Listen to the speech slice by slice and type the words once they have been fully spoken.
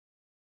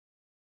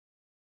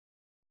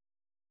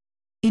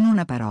In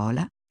una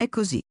parola, è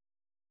così.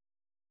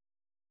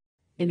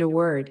 In a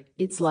word,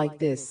 it's like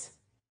this.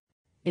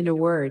 In a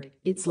word,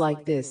 it's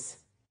like this.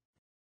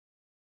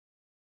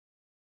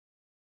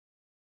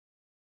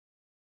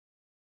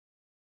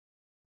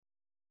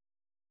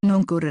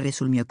 Non correre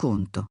sul mio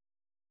conto.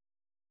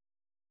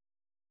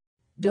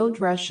 Don't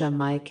rush on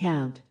my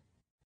account.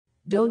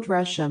 Don't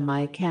rush on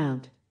my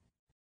account.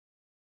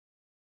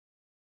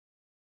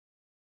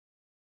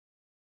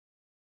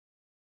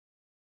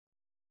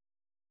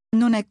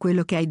 Non è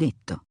quello che hai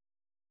detto.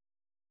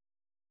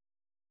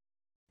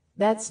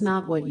 That's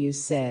not what you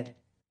said.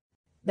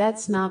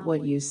 That's not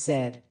what you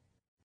said.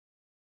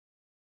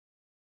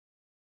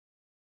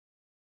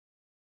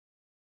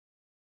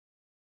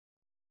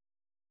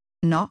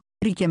 No,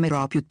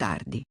 richiamerò più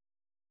tardi.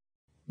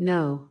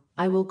 No,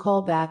 I will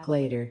call back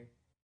later.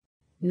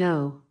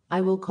 No,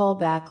 I will call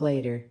back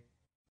later.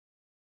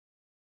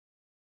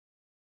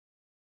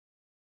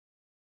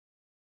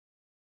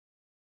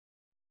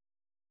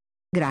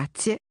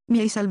 Grazie, mi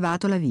hai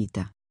salvato la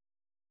vita.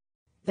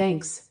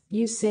 Thanks,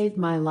 you saved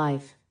my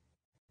life.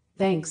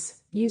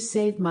 Thanks, you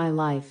saved my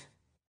life.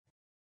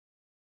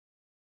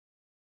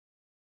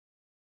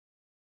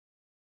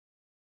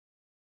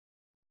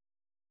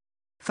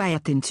 Fai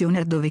attenzione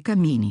a dove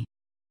cammini.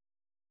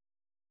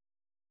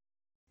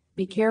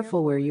 Be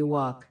careful where you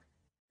walk.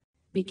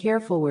 Be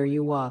careful where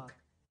you walk.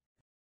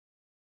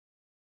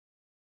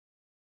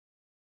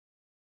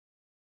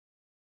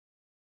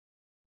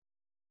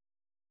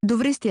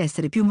 Dovresti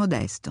essere più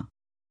modesto.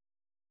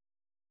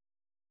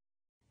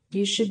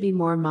 You should be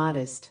more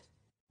modest.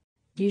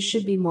 You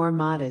should be more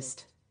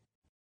modest.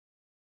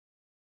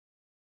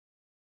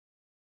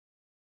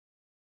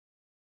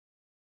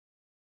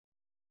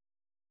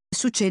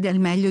 Succede al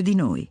meglio di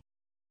noi.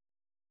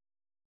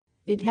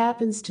 It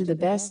happens to the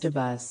best of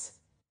us.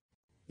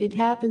 It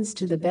happens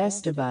to the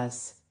best of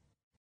us.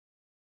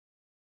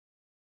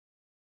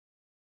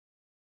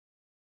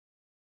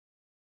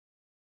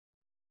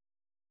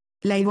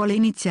 Lei vuole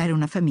iniziare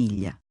una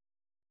famiglia.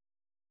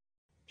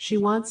 She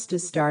wants to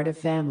start a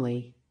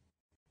family.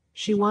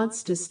 She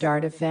wants to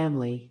start a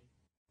family.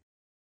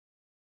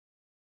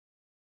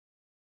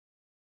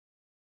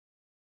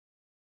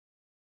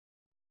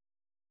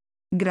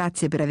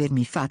 Grazie per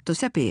avermi fatto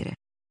sapere.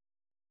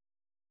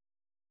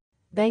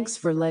 Thanks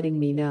for letting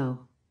me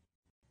know.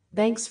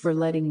 Thanks for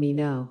letting me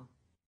know.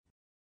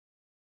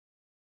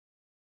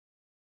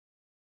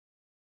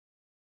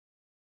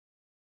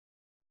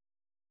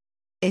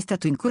 È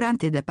stato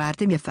incurante da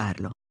parte mia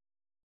farlo.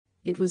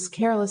 It was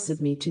careless of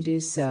me to do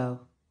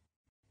so.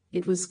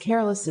 It was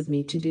careless of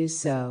me to do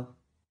so.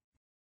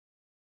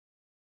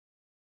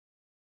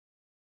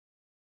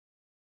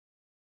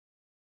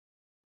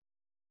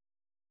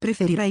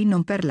 Preferirei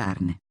non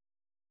parlarne.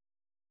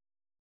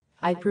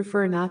 I'd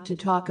prefer not to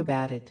talk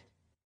about it.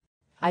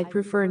 I'd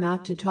prefer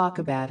not to talk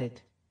about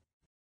it.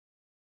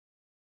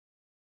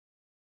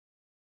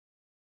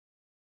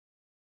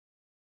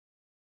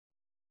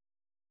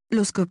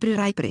 Lo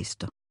scoprirai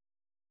presto.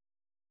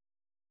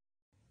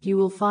 You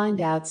will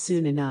find out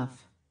soon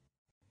enough.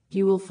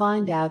 You will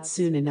find out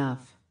soon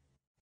enough.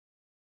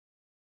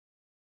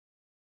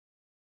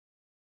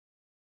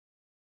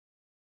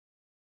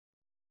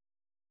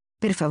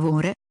 Per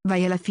favore,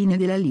 vai alla fine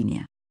della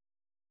linea.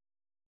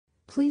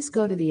 Please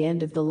go to the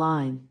end of the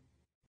line.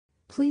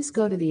 Please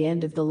go to the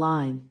end of the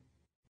line.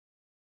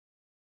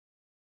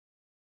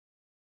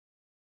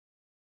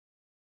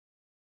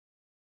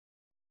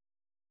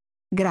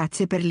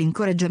 Grazie per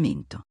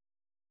l'incoraggiamento.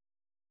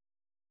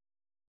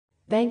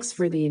 Thanks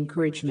for the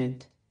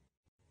encouragement.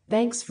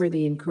 Thanks for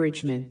the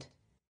encouragement.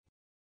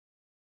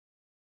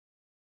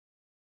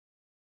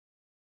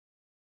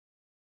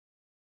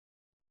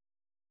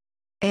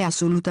 È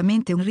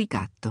assolutamente un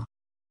ricatto.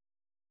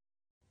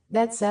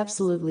 That's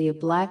absolutely a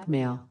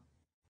blackmail.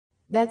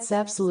 That's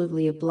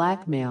absolutely a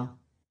blackmail.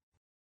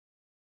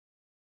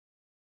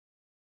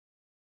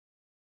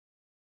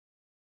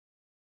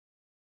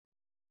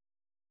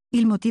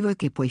 Il motivo è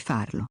che puoi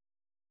farlo.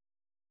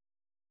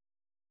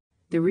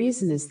 The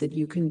reason is that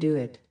you can do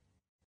it.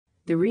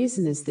 The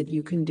reason is that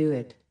you can do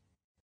it.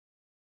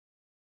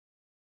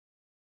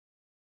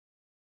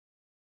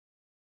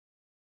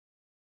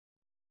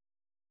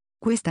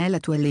 Questa è la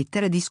tua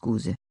lettera di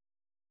scuse.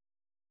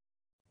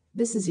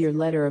 This is your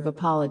letter of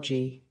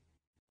apology.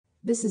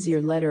 This is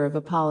your letter of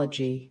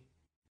apology.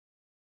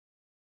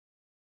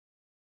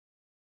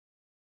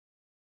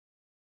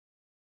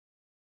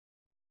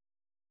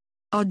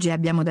 Oggi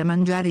abbiamo da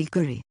mangiare il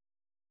curry.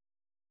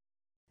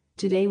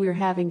 Today we're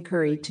having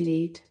curry to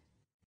eat.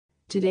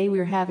 Today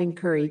we're having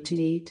curry to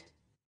eat.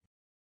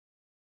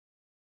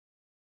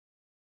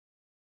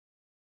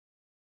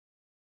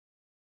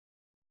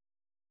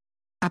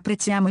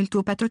 Apprezziamo il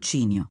tuo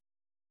patrocinio.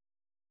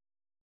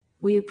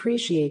 We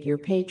appreciate your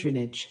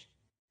patronage.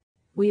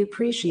 We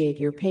appreciate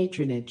your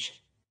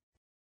patronage.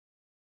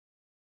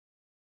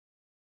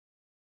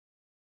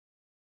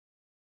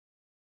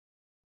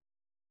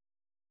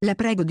 La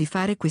prego di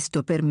fare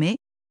questo per me.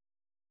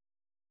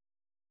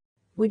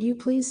 Would you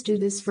please do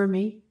this for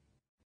me?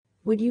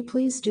 Would you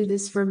please do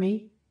this for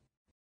me?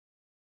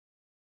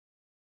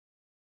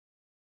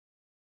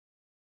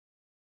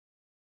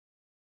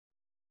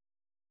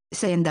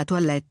 Sei andato a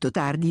letto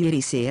tardi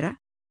ieri sera?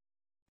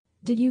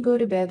 Did you go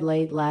to bed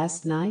late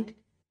last night?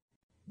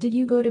 Did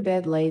you go to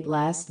bed late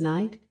last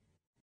night?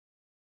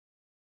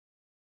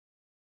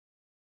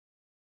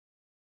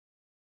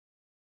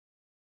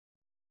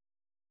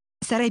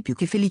 Sarei più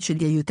che felice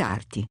di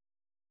aiutarti.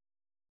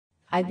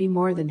 I'd be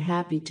more than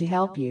happy to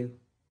help you.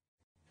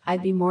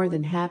 I'd be more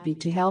than happy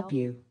to help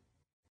you.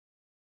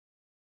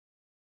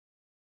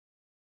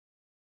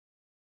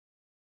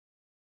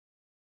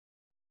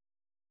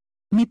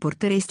 Mi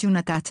porteresti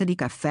una tazza di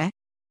caffè?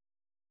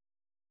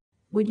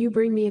 Would you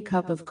bring me a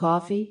cup of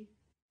coffee?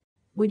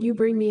 Would you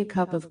bring me a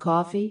cup of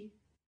coffee?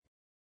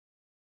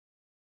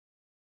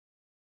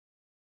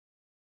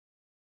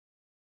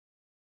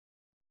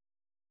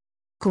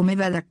 Come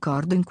va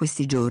d'accordo in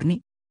questi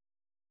giorni?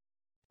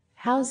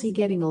 How's he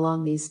getting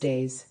along these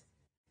days?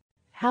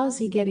 How's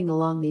he getting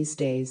along these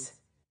days?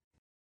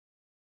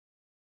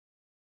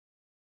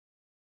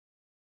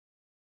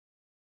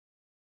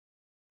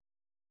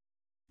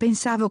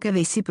 Pensavo che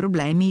avessi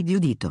problemi di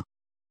udito.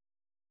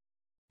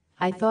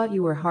 I thought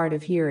you were hard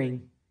of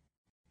hearing.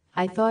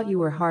 I thought you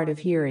were hard of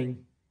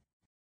hearing.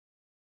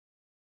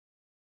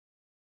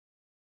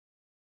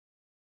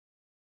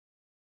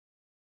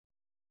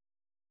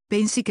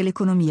 Pensi che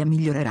l'economia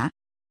migliorerà?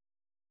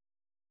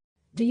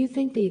 Do you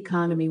think the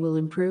economy will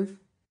improve?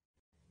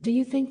 Do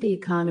you think the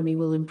economy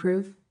will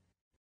improve?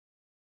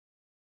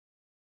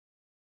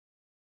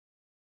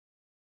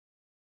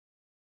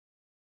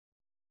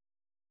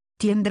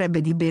 Ti andrebbe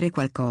di bere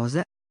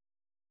qualcosa?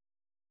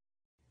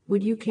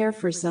 Would you care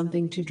for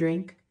something to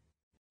drink?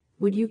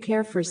 Would you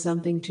care for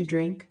something to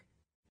drink?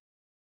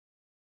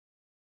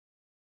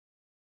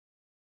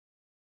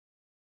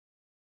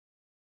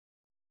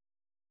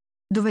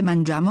 Dove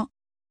mangiamo?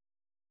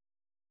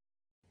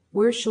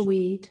 Where shall we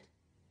eat?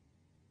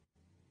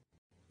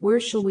 Where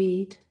shall we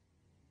eat?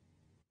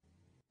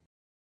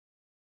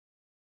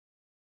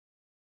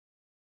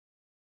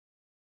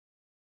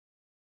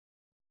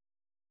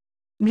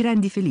 Mi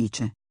rendi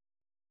felice.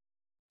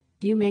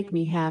 You make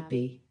me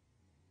happy.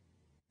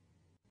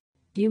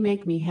 You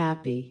make me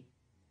happy.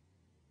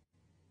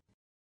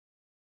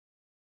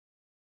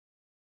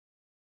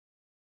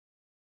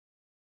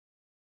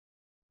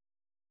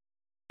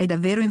 È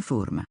davvero in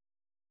forma.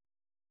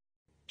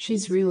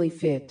 She's really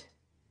fit.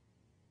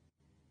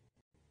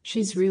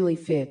 She's really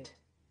fit.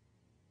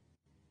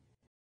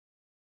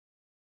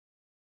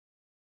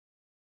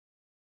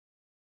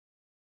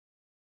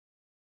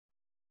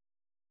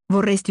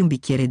 Vorresti un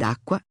bicchiere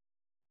d'acqua?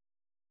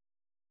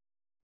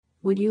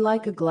 Would you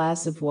like a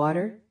glass of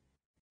water?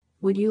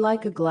 Would you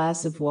like a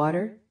glass of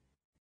water?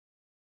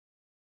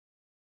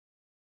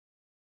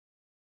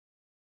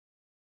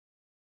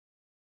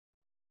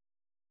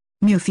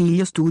 Mio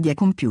figlio studia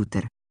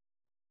computer.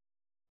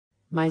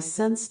 My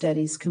son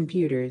studies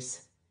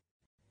computers.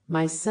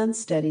 My son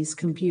studies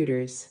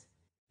computers.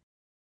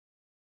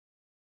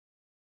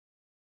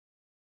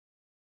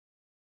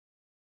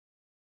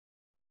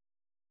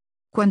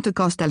 Quanto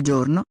costa al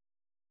giorno?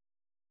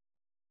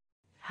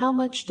 How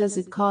much does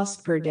it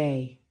cost per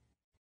day?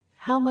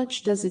 How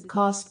much does it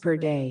cost per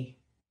day?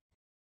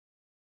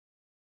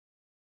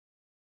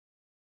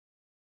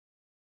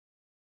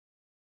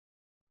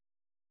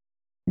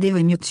 Devo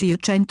a mio zio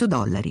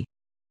 $100.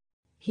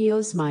 He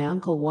owes my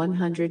uncle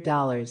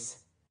 $100.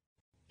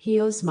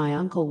 He owes my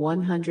uncle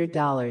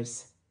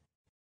 $100.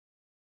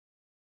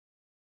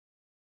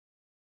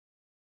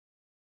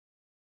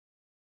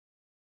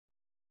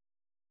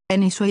 È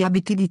nei suoi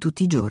abiti di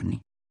tutti i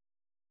giorni.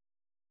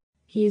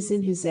 He is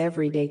in his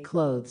everyday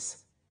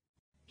clothes.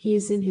 He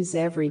is in his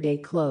everyday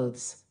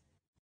clothes.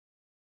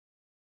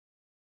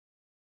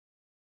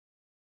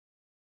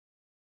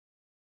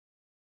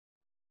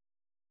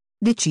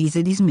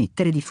 Decise di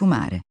smettere di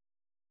fumare.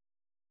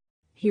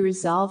 He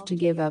resolved to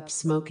give up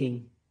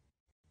smoking.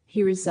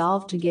 He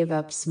resolved to give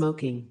up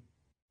smoking.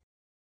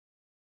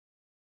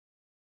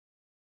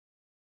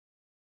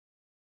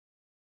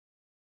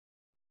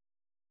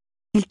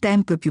 Il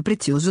tempo è più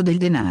prezioso del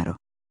denaro.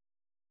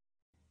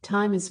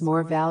 Time is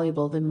more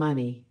valuable than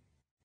money.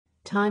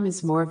 Time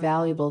is more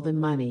valuable than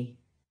money.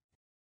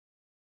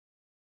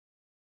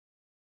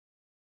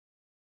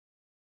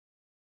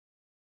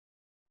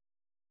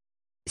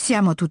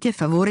 Siamo tutti a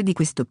favore di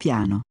questo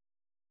piano.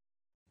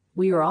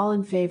 We are all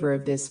in favor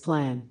of this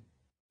plan.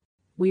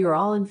 We are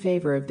all in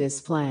favor of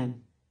this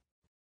plan.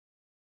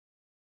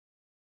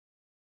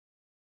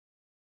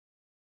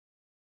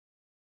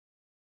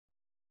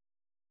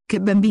 Che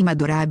bambina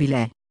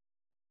adorabile è.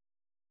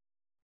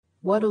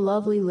 What a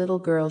lovely little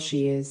girl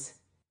she is.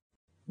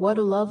 What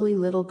a lovely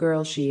little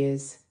girl she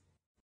is.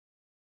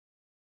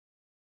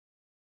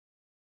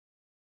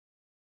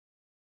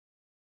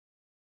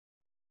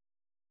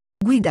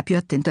 Guida più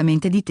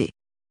attentamente di te.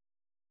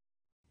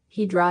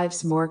 He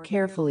drives more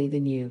carefully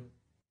than you.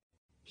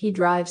 He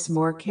drives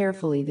more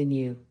carefully than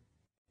you.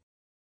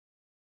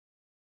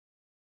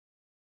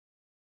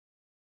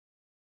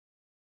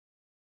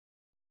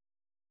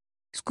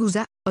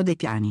 Scusa, ho dei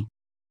piani.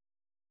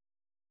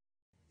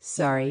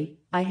 Sorry,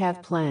 I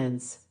have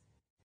plans.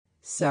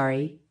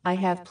 Sorry, I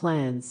have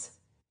plans.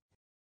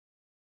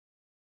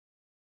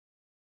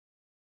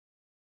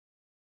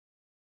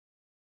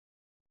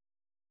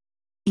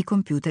 I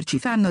computer ci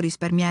fanno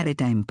risparmiare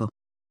tempo.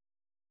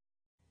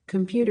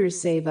 Computers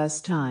save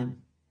us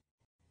time.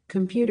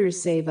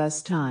 Computers save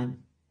us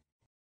time.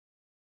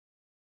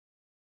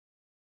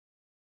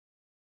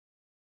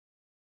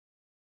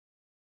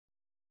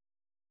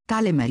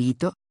 Tale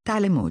marito,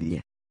 tale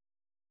moglie.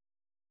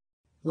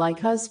 Like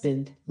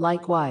husband,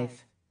 like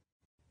wife.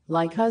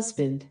 Like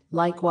husband,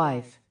 like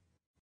wife.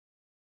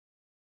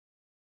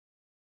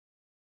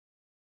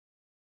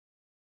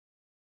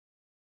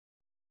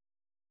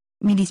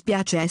 Mi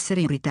dispiace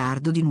essere in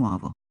ritardo di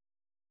nuovo.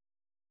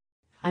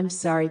 I'm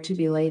sorry to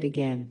be late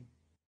again.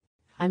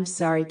 I'm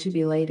sorry to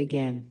be late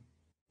again.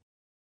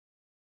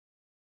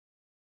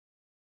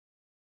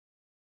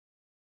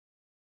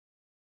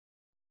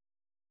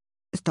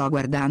 Sto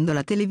guardando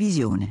la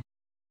televisione.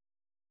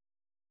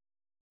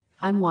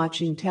 I'm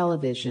watching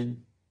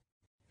television.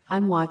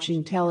 I'm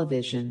watching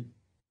television.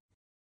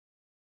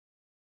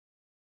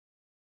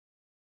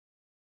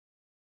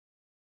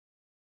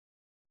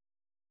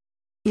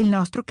 Il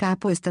nostro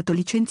capo è stato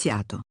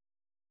licenziato.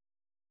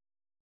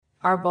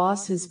 Our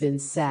boss has been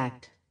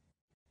sacked.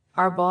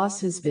 Our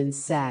boss has been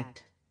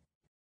sacked.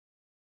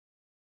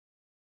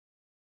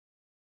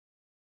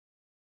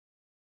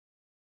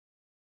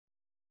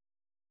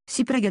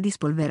 Si prega di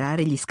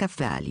spolverare gli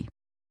scaffali.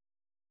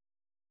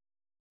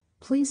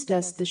 Please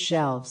dust the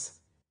shelves.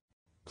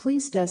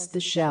 Please dust the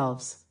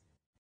shelves.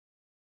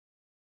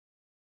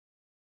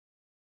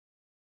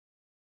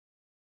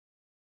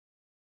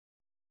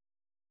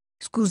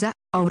 Scusa,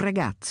 ho un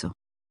ragazzo.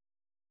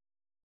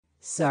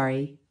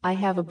 Sorry, I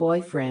have a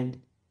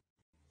boyfriend.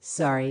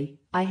 Sorry,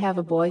 I have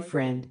a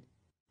boyfriend.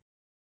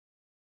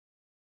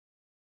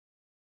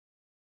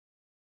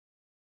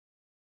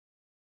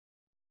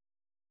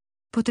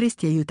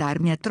 Potresti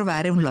aiutarmi a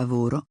trovare un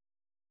lavoro?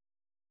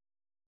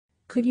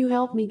 Could you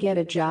help me get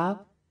a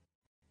job?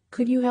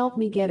 Could you help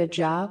me get a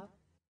job?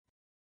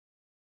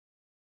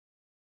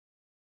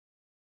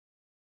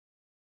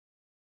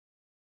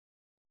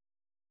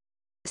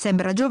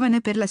 Sembra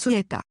giovane per la sua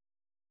età.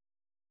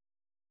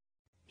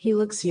 He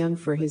looks young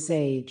for his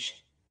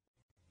age.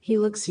 He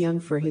looks young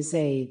for his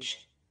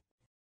age.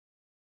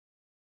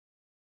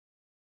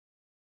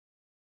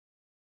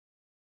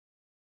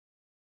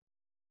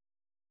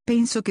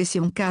 Penso che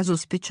sia un caso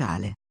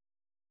speciale.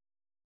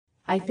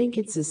 I think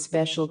it's a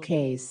special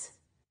case.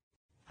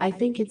 I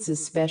think it's a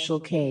special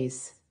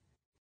case.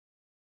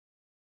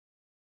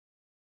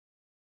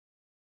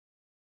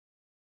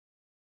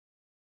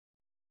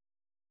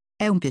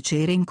 È un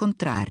piacere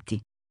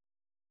incontrarti.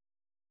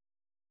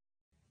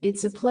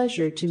 It's a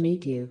pleasure to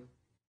meet you.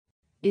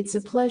 It's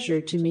a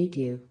pleasure to meet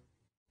you.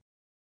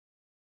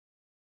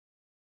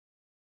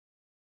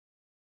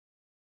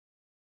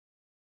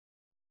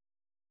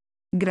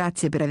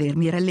 Grazie per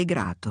avermi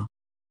rallegrato.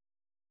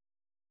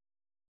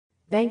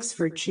 Thanks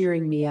for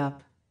cheering me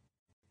up.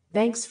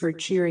 Thanks for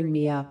cheering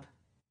me up.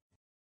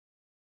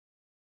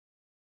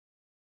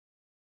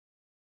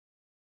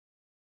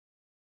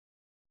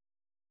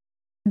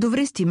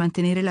 Dovresti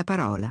mantenere la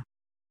parola.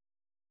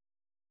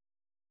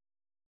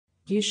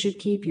 You should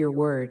keep your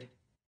word.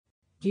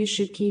 You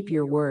should keep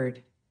your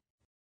word.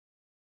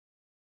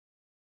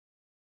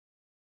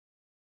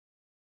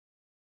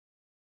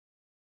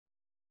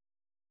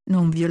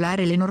 Non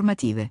violare le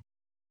normative.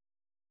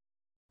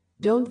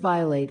 Don't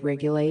violate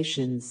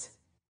regulations.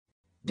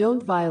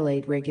 Don't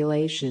violate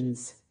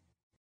regulations.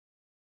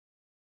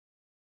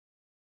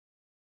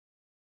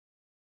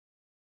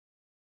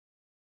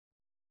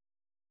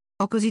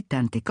 Ho così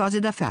tante cose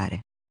da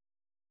fare.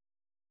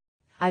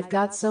 I've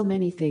got so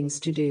many things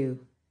to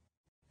do.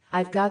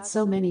 I've got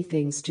so many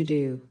things to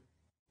do.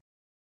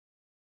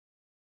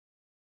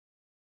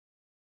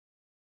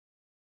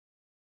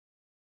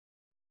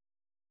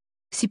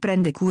 Si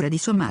prende cura di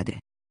sua madre.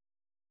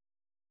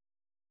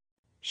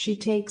 She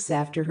takes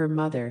after her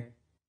mother.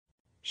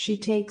 She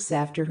takes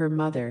after her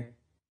mother.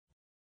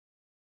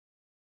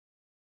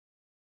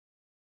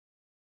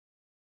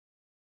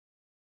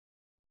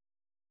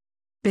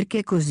 Perché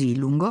è così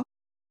lungo?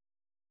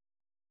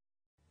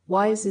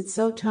 Why is it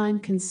so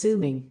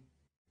time-consuming?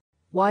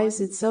 Why is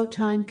it so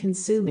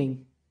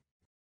time-consuming?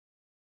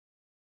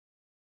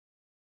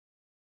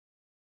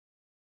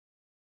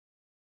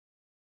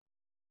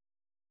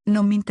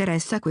 Non mi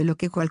interessa quello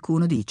che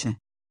qualcuno dice.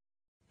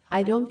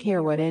 I don't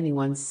care what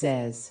anyone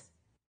says.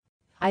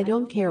 I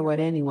don't care what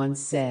anyone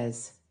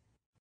says.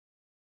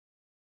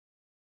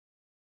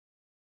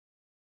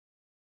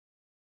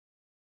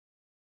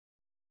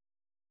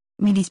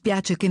 Mi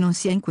dispiace che non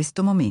sia in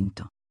questo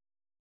momento.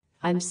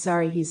 I'm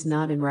sorry he's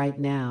not in right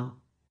now.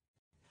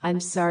 I'm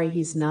sorry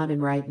he's not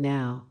in right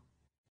now.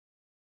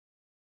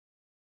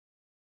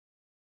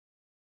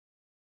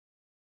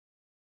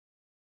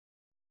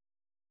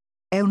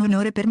 È un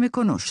onore per me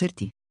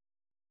conoscerti.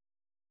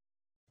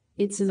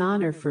 It's an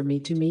honor for me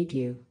to meet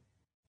you.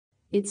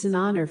 It's an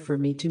honor for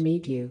me to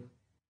meet you.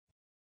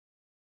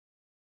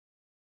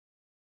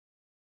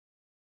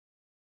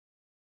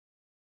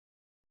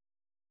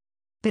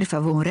 Per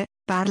favore,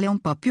 parli un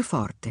po' più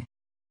forte.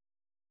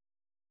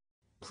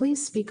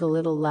 Please speak a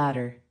little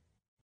louder.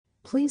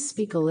 Please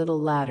speak a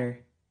little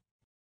louder.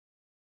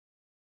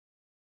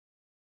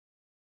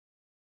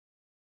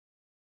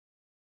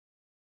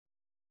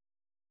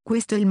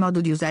 Questo è il modo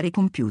di usare i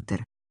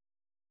computer.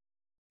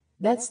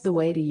 That's the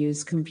way to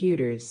use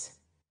computers.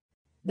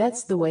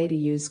 That's the way to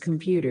use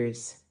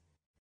computers.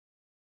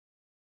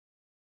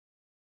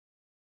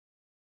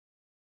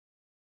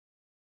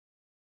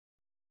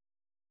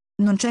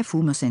 Non c'è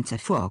fumo senza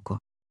fuoco.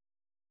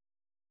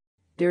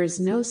 There is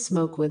no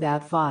smoke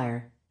without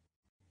fire.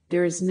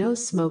 There is no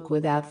smoke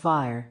without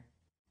fire.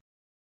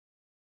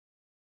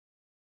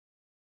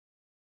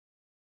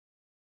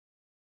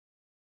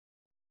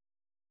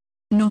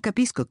 Non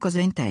capisco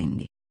cosa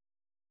intendi.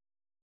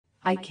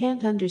 I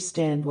can't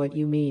understand what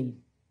you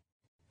mean.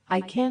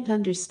 I can't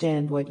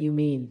understand what you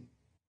mean.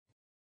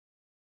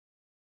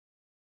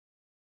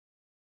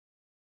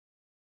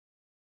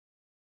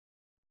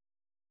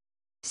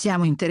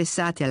 Siamo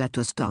interessati alla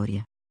tua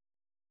storia.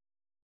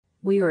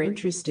 We are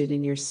interested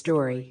in your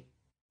story.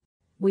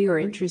 We are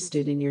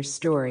interested in your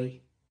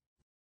story.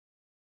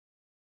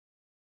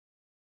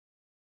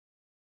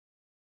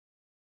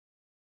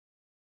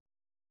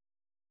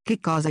 Che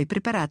cosa hai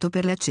preparato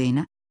per la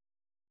cena?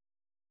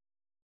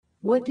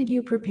 What did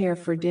you prepare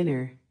for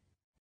dinner?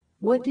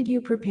 What did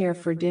you prepare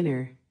for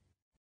dinner?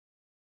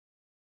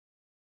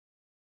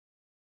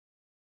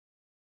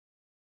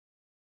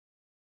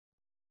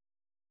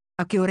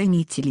 A che ora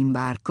inizi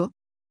l'imbarco?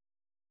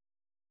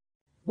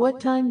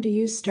 What time do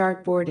you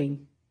start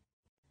boarding?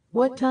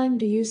 What time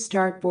do you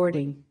start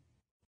boarding?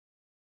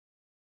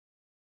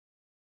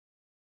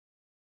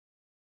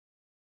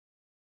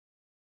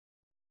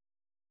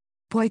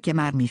 Puoi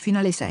chiamarmi fino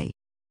alle 6.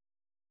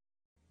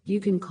 You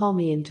can call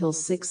me until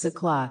 6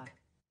 o'clock.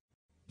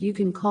 You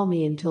can call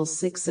me until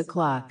 6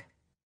 o'clock.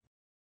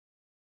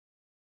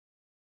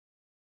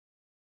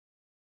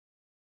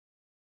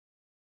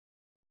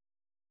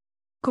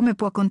 Come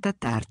può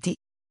contattarti?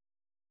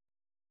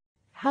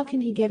 How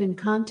can he get in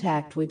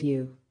contact with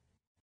you?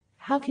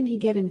 How can he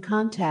get in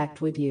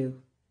contact with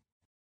you?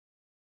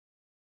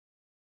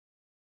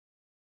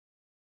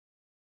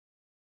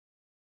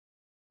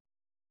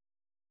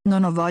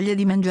 Non ho voglia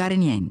di mangiare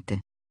niente.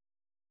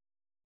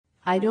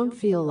 I don't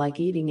feel like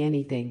eating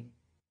anything.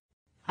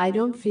 I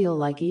don't feel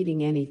like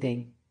eating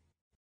anything.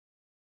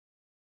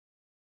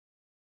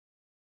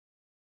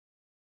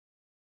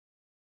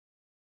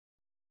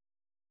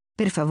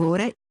 Per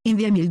favore,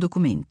 inviami il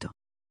documento.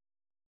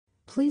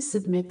 Please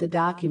submit the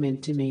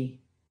document to me.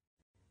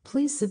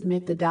 Please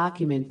submit the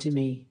document to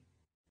me.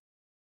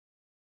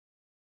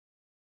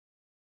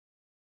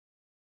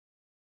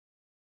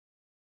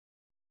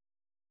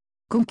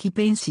 Con chi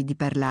pensi di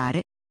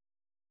parlare?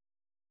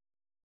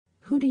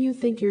 Who do you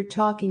think you're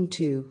talking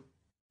to?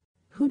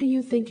 Who do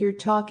you think you're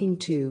talking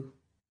to?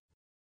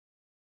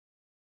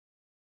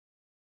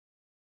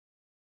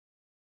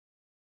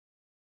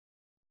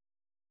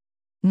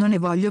 Non ne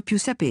voglio più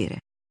sapere.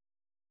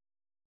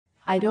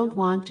 I don't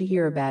want to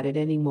hear about it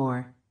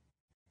anymore.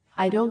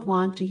 I don't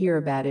want to hear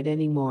about it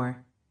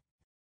anymore.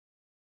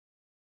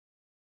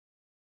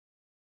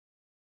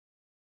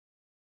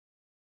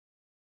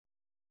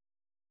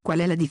 Qual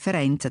è la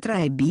differenza tra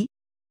A e B?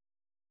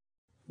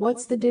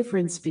 What's the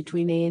difference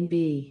between A and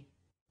B?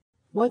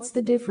 What's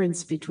the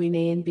difference between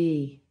A and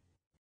B?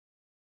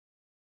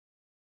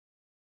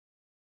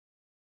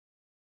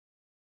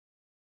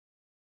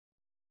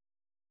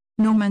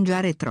 Non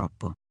mangiare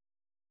troppo.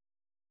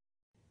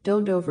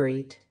 Don't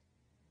overeat.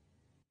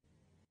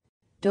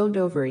 Don't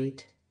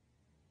overeat.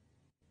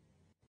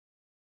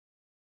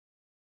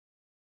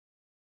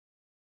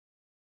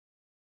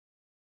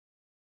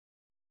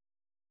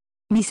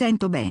 Mi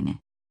sento bene.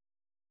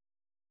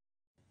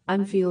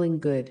 I'm feeling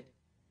good.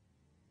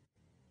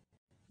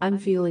 I'm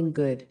feeling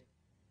good.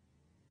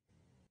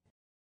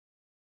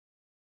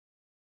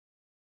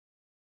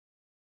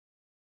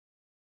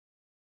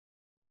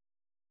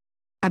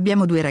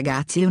 Abbiamo 2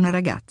 ragazzi e una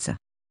ragazza.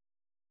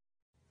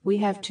 We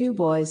have 2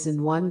 boys and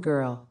 1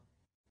 girl.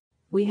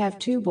 We have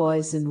 2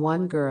 boys and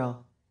 1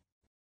 girl.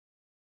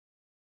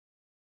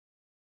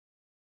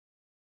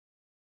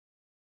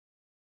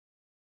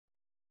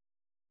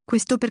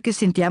 Questo perché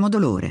sentiamo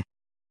dolore.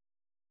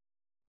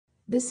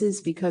 This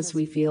is because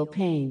we feel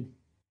pain.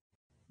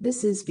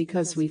 This is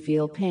because we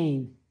feel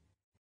pain.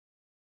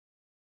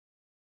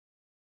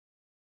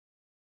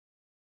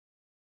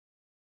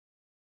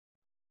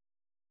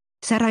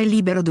 Sarai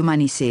libero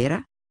domani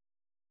sera?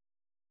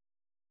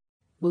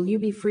 Will you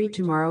be free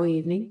tomorrow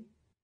evening?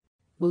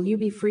 Will you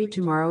be free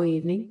tomorrow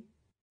evening?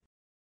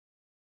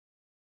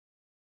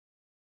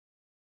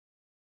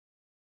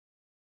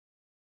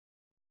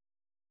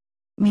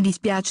 Mi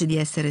dispiace di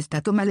essere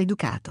stato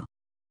maleducato.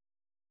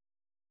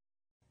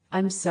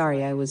 I'm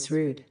sorry I was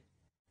rude.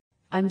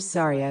 I'm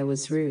sorry I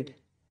was rude.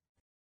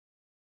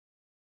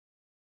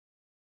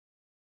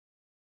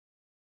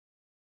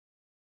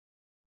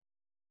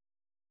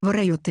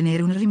 Vorrei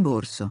ottenere un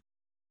rimborso.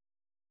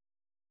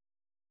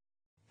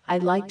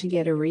 I'd like to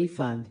get a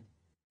refund.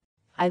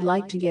 I'd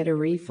like to get a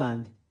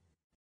refund.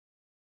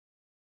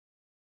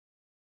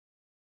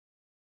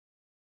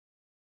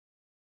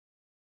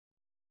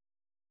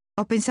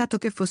 Ho pensato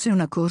che fosse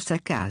una corsa a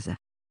casa.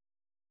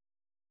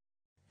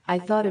 I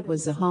thought it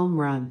was a home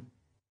run.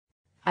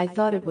 I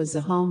thought it was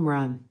a home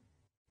run.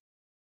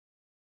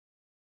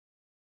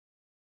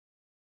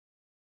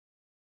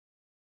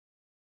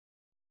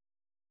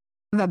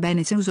 Va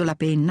bene se uso la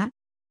penna?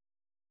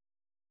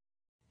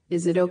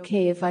 Is it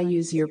okay if I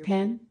use your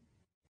pen?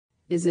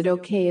 Is it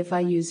okay if I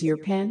use your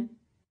pen?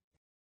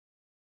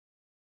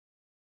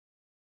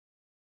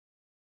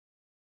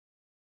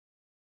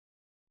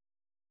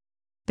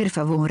 Per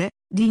favore,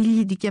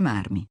 digli di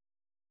chiamarmi.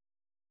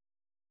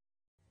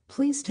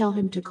 Please tell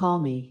him to call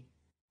me.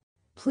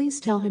 Please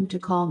tell him to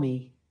call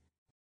me.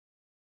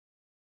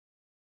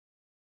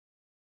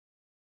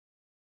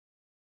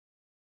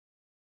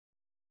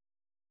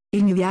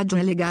 Il mio viaggio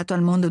è legato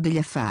al mondo degli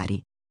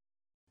affari.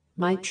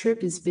 My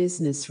trip is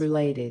business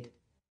related.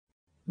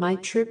 My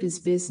trip is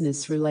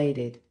business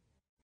related.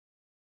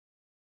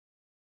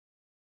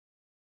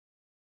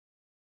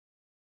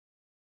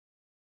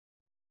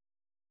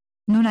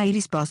 Non hai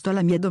risposto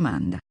alla mia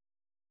domanda.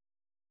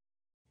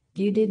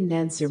 You didn't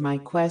answer my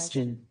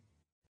question.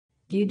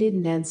 You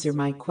didn't answer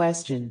my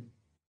question.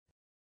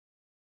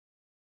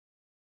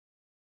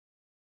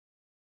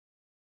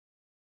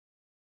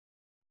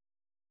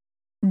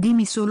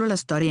 Dimmi solo la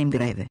storia in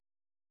breve.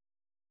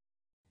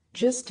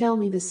 Just tell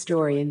me the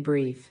story in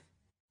brief.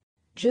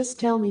 Just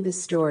tell me the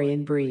story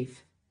in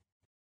brief.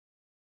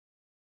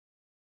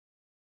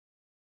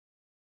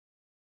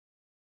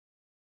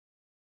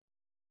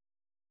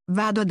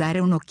 Vado a dare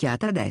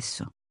un'occhiata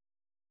adesso.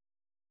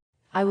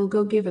 I will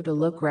go give it a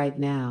look right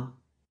now.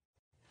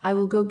 I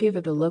will go give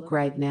it a look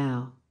right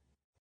now.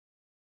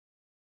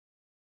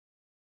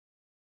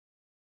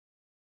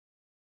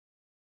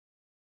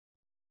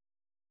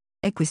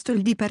 È questo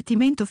il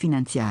dipartimento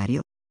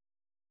finanziario?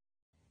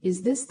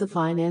 Is this the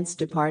finance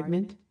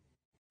department?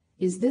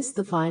 Is this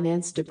the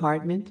finance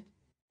department?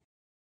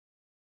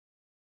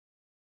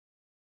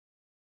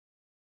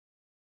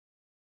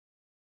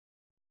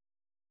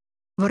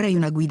 Vorrei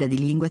una guida di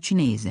lingua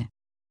cinese.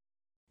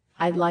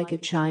 I'd like a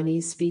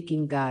Chinese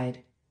speaking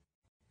guide.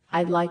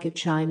 I'd like a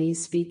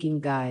Chinese speaking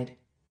guide.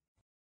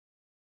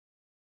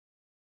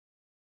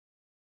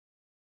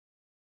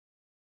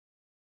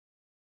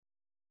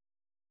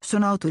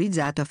 Sono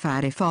autorizzato a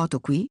fare foto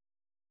qui?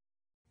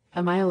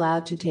 Am I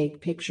allowed to take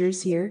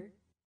pictures here?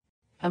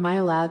 Am I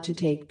allowed to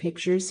take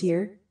pictures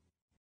here?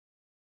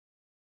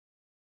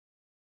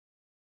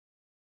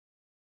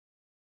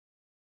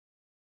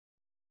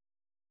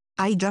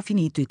 Hai già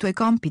finito i tuoi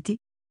compiti?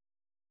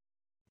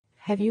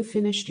 Have you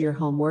finished your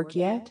homework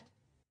yet?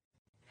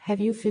 Have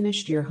you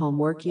finished your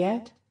homework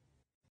yet?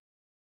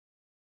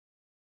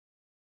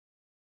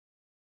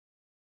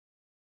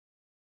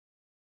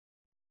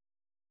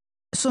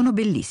 Sono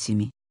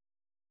bellissimi.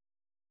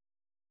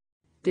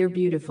 They're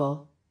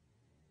beautiful.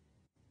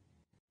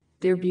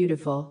 They're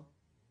beautiful.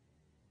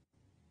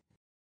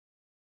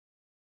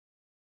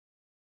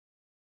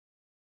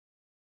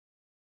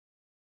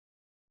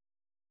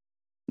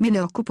 Me ne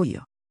occupo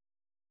io.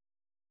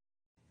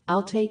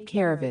 I'll take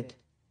care of it.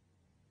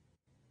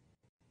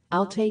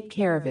 I'll take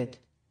care of it.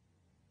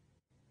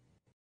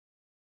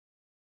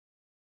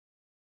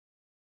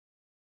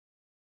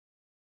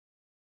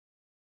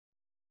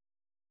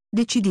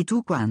 Decidi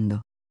tu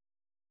quando.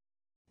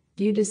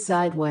 You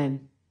decide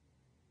when.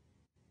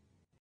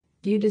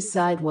 You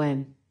decide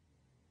when.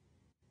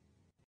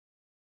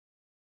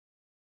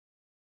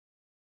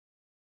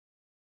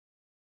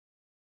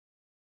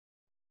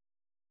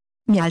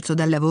 Mi alzo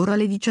dal lavoro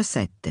alle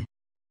 17.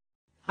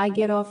 I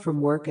get off from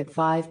work at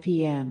 5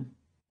 p.m.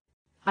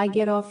 I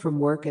get off from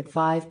work at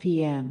 5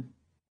 p.m.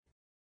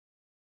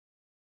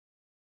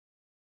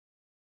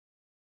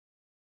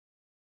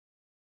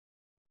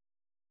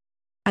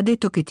 Ha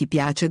detto che ti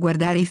piace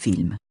guardare i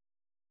film.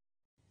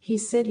 He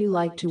said you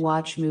like to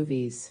watch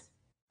movies.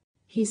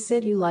 He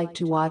said you like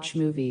to watch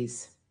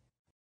movies.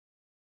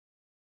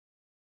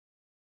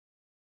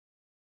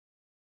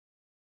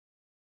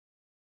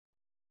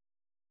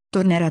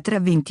 Tornerà tra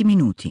 20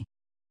 minuti.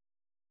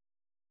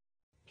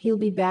 He'll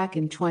be back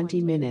in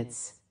 20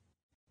 minutes.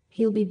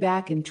 He'll be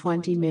back in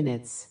 20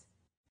 minutes.